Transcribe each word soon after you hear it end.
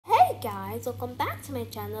guys, welcome back to my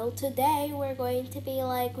channel. Today we're going to be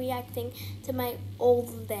like reacting to my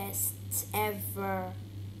oldest ever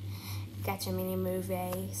Gacha mini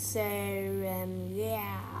movie. So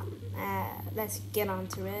yeah, let's get on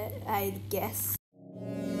to it, I guess.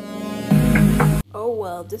 Oh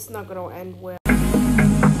well, this is not gonna end well.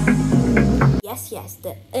 Yes,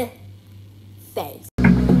 the face.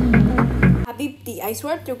 Habibti, I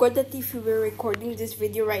swear to God that if you were recording this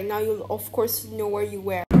video right now, you'll of course know where you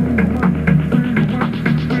were.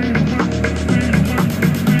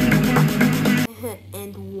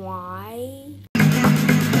 And why?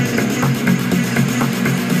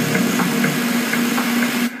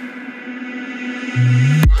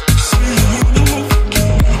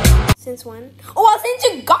 Since when? Oh, well, since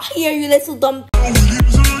you got here, you little dumb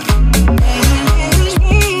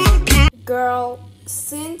girl.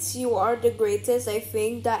 Since you are the greatest, I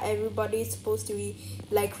think that everybody is supposed to be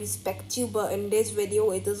like respect you, but in this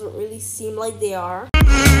video it doesn't really seem like they are.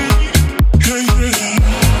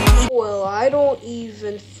 Well, I don't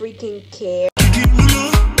even freaking care.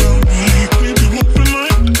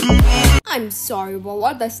 I'm sorry, but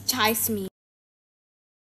what does chase mean?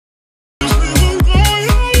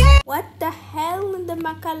 What the hell in the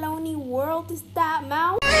macaroni world is that,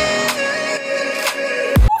 mouse?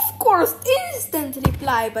 Of course, instant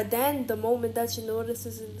reply, but then the moment that you notice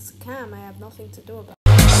this is a scam, I have nothing to do about it.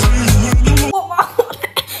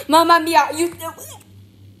 Mamma mia,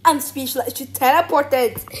 I'm speechless. You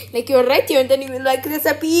teleported, like you're right here and then you like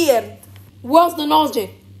disappeared. Where's the nausea?